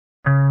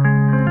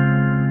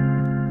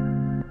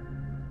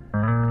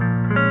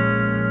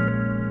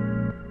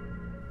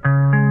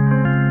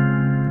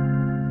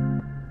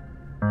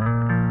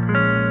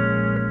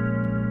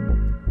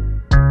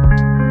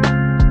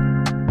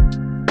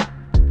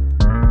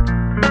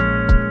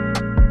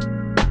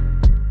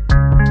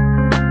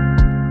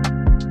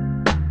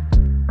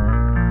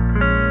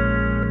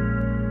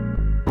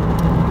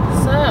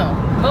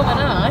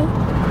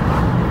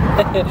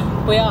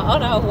We are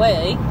on our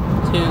way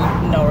to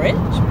Norwich.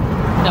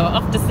 Now we're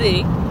off to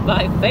see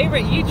my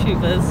favourite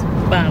YouTuber's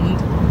band.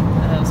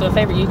 So my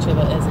favourite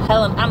YouTuber is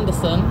Helen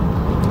Anderson,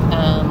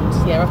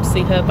 and yeah, we're off to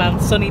see her band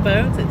Sunny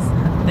Bones.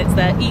 It's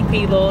their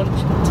EP launch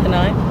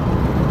tonight,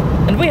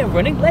 and we are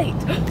running late.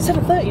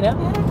 7:30 now.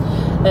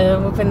 Yeah.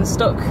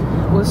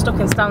 We're stuck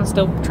in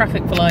standstill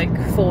traffic for like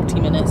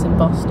 40 minutes in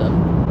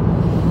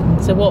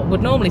Boston. So what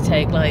would normally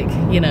take like,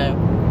 you know,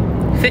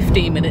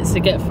 15 minutes to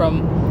get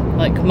from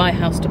like my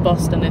house to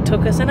Boston, it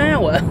took us an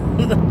hour,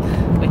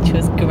 which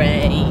was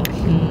great.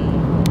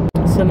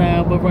 So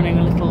now we're running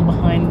a little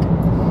behind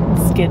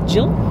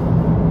schedule,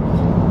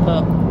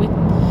 but we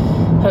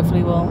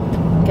hopefully will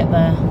get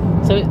there.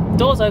 So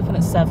doors open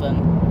at 7,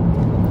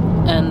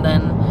 and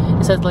then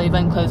it says the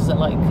event closes at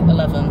like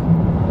 11.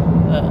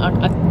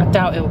 I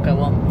doubt it will go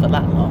on for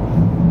that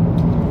long.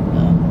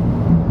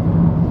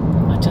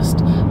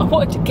 I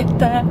wanted to get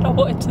there. I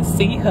wanted to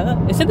see her.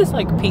 It's in this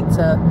like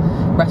pizza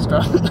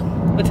restaurant,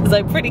 which is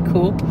like pretty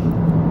cool.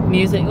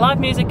 Music, live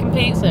music and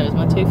pizza is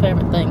my two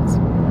favourite things.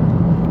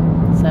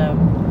 So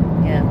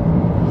yeah,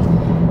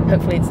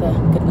 hopefully it's a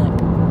good night.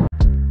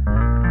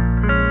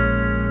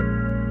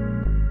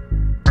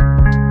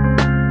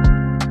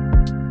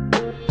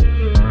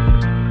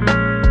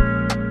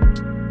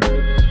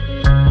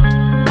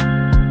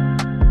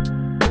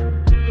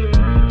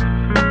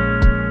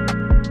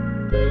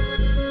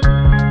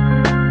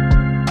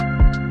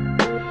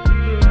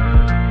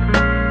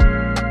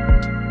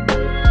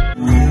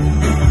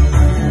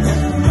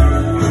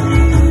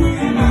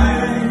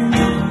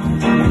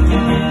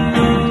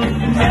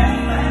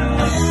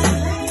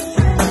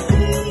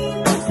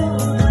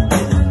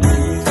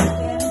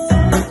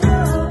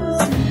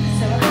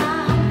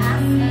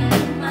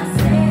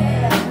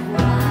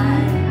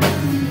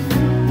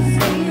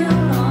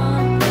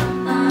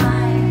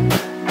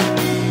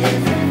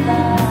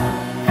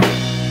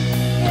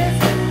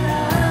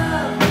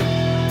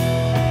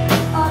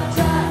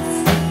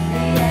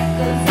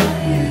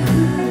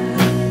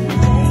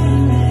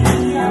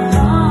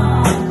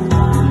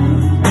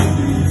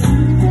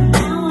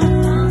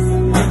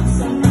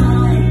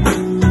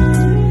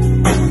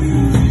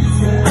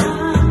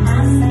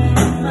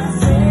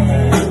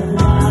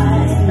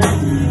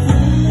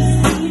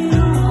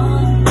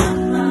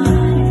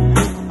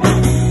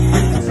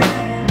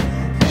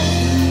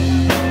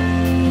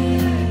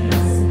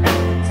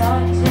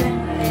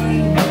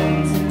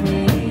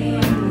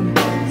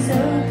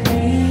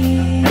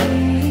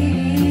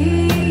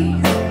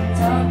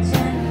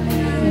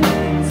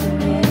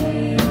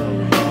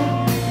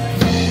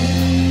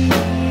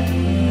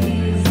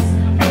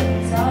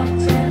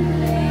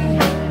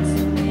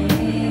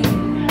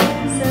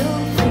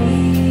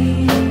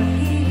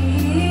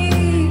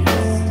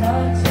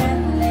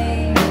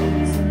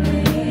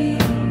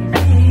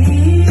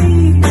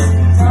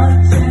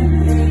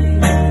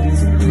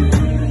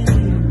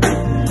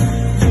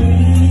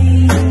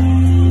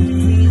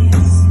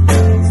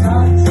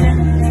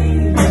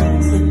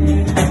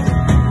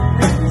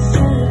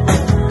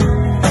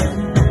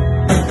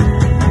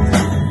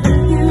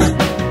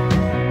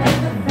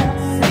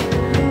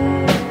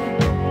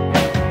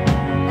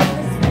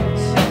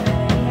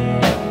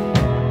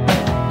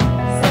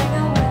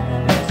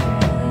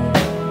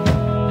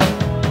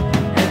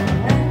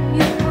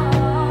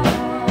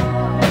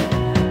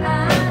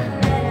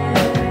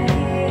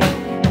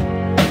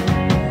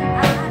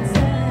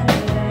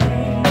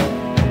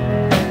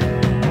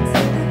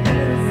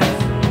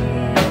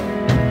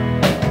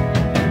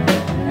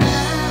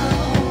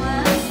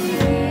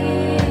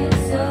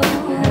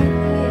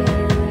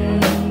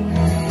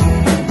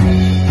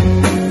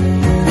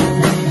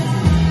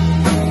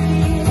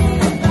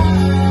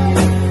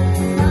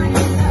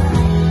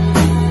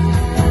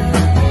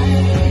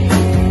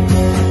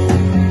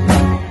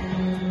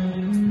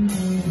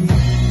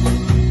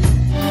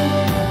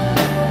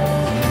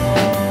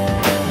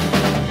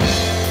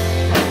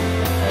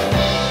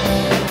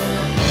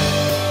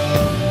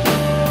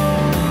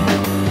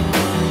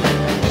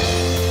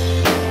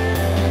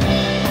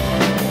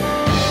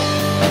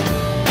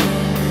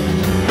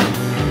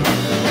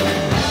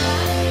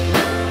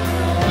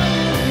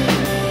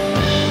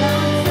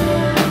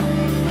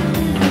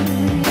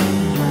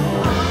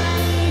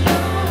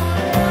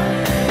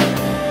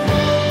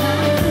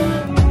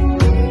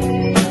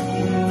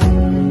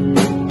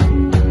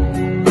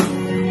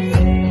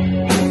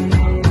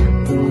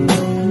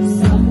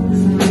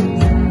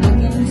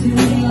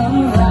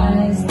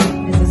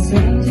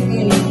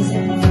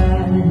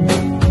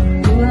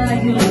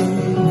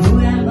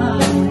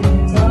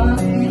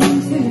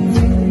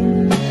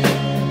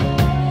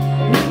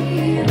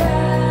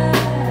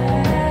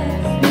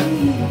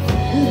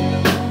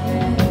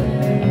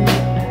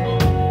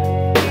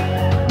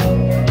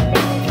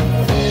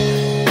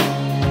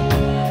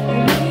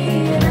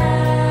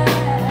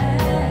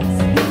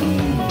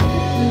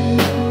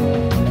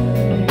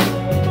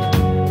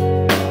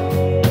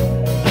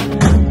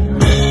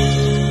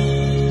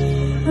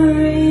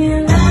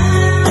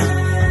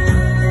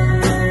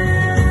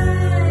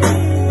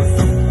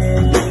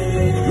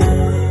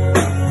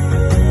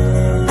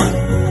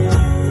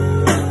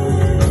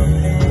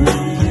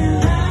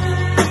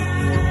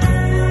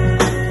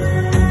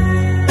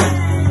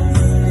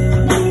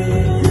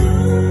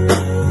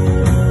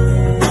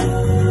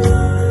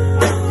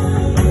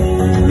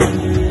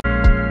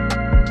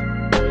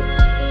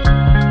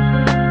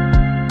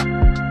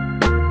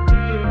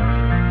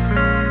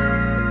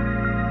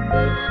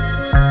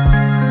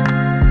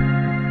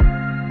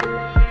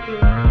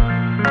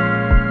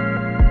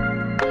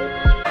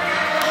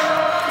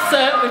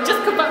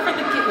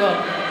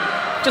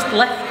 just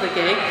left the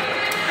gig.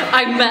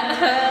 I met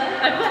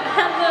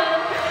Helen.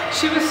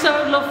 She was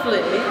so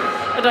lovely,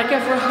 and I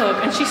gave her a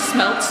hug, and she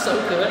smelled so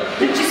good.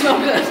 She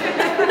smelled good.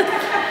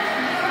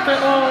 But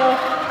oh,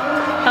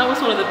 that was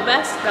one of the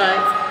best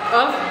nights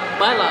of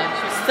my life.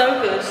 She was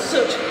so good,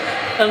 such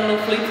a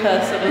lovely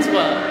person as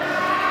well.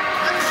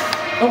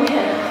 Oh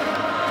yeah.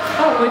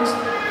 Oh, we're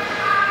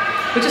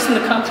just in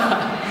the car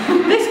park.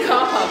 This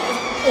car park is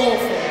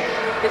awful.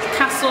 It's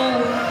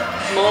Castle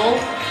Mall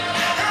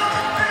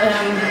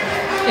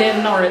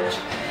in Norwich.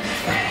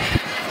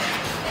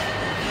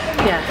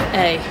 Yeah,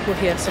 we're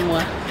here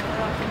somewhere.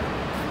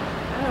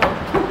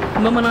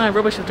 Mum and I are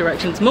rubbish with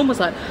directions. Mum was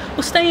like,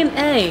 we'll stay in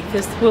A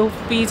because we'll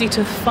be easy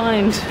to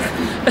find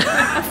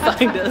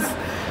find us.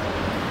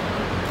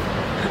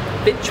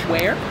 Bitch,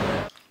 where?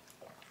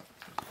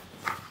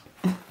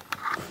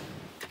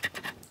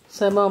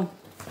 So Mum,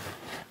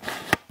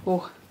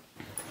 oh,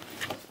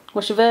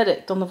 what's your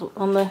verdict on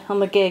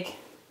the gig?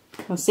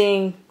 I'm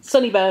seeing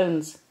Sunny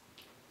Bones.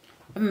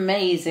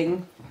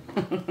 Amazing.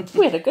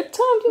 We had a good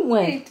time, didn't we?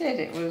 We did,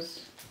 it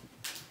was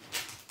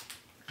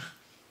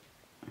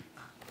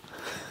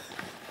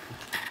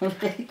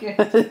really good.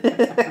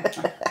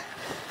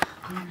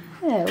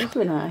 Yeah, it was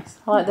really nice.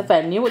 I like the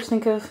venue. What do you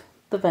think of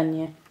the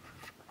venue?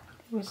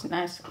 It was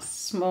nice,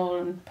 small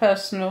and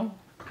personal.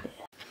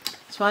 Yeah.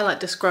 So I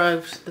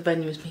described the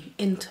venue as being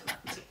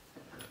intimate.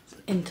 It's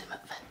an intimate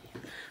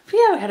venue. But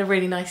yeah, we had a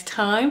really nice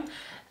time.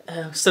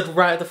 Stood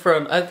right at the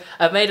front.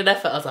 I made an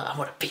effort. I was like, I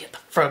want to be at the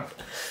front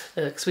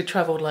because we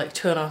travelled like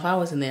 2.5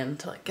 hours in the end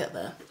to get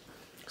there.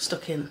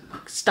 Stuck in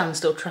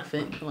standstill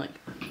traffic for like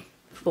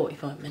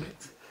 45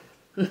 minutes.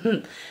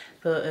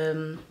 But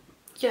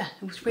yeah,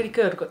 it was really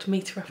good. I got to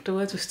meet her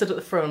afterwards. We stood at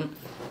the front,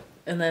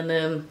 and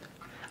then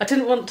I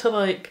didn't want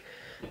to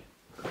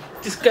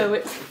just go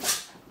it.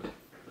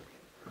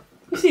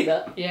 You see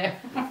that? Yeah.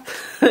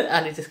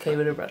 And he just came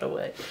in and ran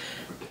away.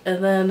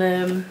 And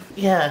then,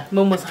 yeah,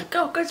 Mum was like,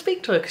 go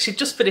speak to her, because she'd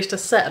just finished her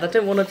set, and I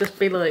didn't want to just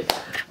be like,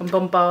 and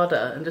bombard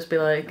her, and just be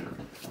like,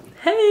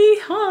 hey,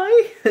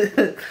 hi,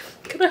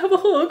 can I have a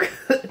hug?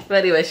 But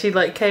anyway, she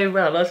came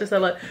round, I was just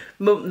like,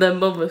 Mum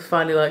was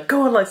finally like,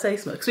 go on, say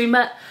something, because we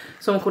met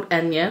someone called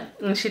Enya,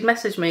 and she'd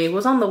messaged me,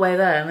 was on the way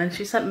there, and then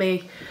she sent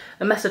me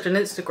a message on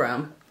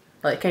Instagram,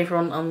 came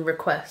from on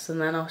request,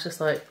 and then I was just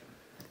like,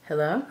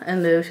 hello,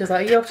 and she was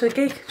like, are you off to the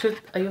gig?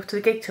 Are you off to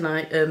the gig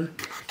tonight? Do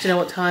you know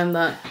what time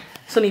that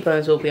Sunny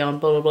Bones will be on,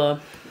 blah blah blah.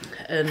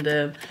 And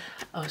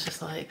I was just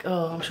like,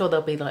 oh, I'm sure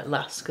they'll be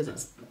last because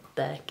it's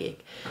their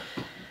gig.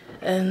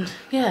 And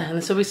yeah,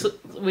 and so we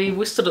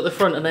stood at the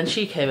front, and then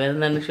she came in,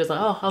 and then she was like,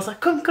 oh, I was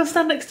like, come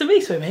stand next to me.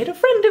 So we made a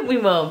friend, didn't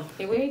we, Mum?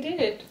 Yeah, we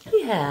did.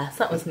 Yes,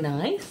 that was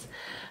nice.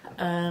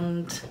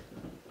 And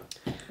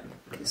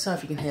sorry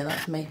if you can hear that,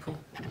 it's Maple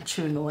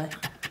chewing away.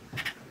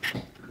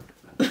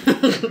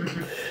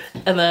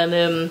 And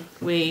then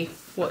we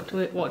wanted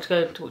to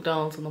go to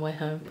McDonald's on the way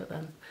home, but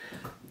then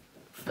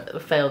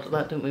failed at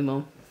that, didn't we,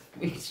 Mum?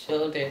 We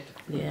sure did.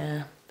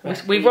 Yeah.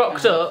 We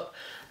rocked up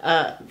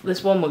at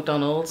this one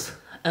McDonald's,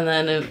 and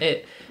then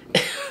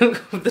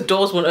the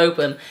doors wouldn't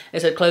open.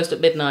 It said closed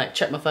at midnight.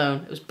 Checked my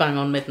phone. It was bang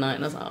on midnight,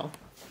 and I was like, oh.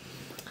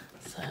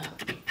 So,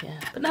 yeah.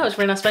 But no, it was a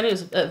really nice venue. It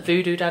was at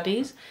Voodoo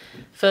Daddy's.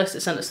 First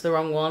it sent us to the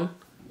wrong one.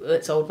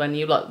 Its old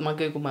venue, like my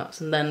Google Maps,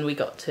 and then we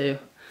got to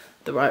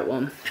the right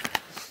one,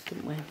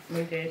 didn't we?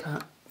 We did.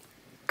 But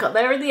got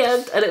there in the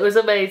end, and it was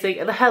amazing.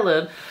 And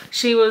Helen,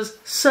 she was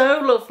so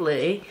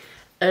lovely,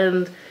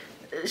 and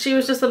she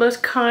was just the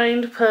most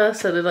kind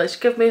person, and she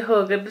gave me a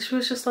hug, and she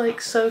was just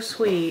so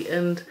sweet.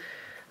 And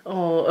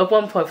oh, at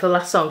one point for the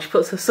last song, she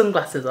puts her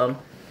sunglasses on,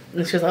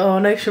 and she was like, oh, I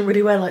know she shouldn't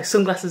really wear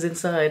sunglasses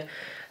inside.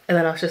 And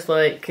then I was just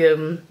like,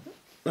 I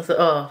thought,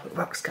 oh,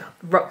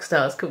 rock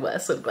stars can wear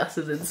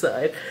sunglasses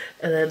inside.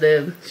 And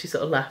then she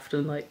sort of laughed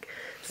and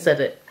said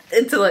it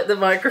into the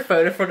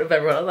microphone in front of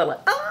everyone. I was like,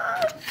 ah!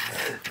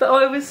 But oh,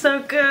 it was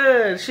so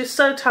good. She's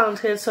so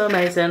talented, so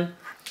amazing.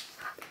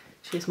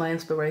 She's my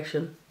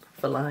inspiration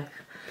for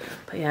life.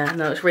 But yeah,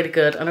 no, it's really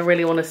good, and I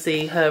really want to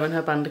see her and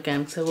her band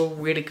again. So they're all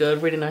really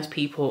good, really nice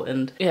people,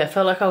 and yeah, I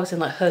felt like I was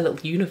in her little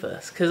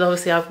universe, because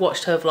obviously I've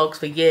watched her vlogs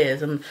for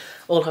years and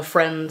all her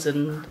friends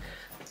and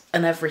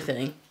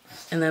everything.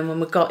 And then when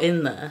we got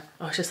in there,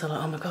 I was just like,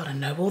 oh my god, I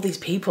know all these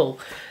people.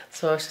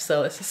 So I was just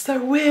like, it's just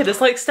so weird.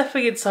 It's like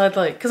stepping inside,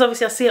 because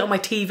obviously I see it on my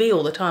TV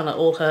all the time,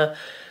 all her,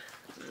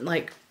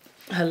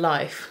 her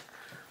life.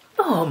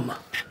 Don't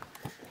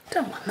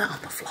want that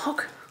on the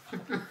vlog.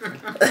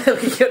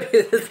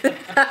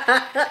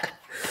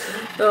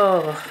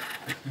 Oh,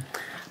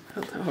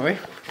 don't worry.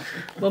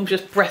 Mum's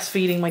just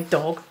breastfeeding my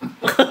dog.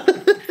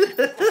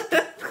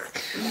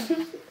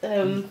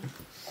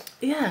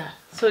 Yeah.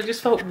 So it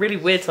just felt really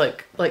weird,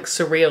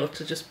 surreal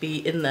to just be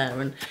in there,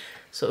 and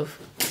sort of,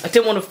 I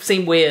didn't want to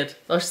seem weird.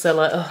 I was just there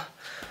oh,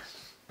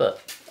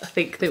 but I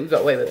think we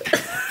got away with it.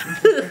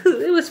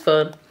 It was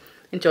fun.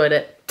 Enjoyed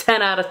it.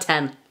 10 out of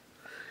 10.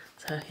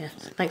 So yeah,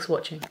 thanks for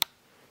watching.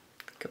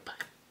 Goodbye.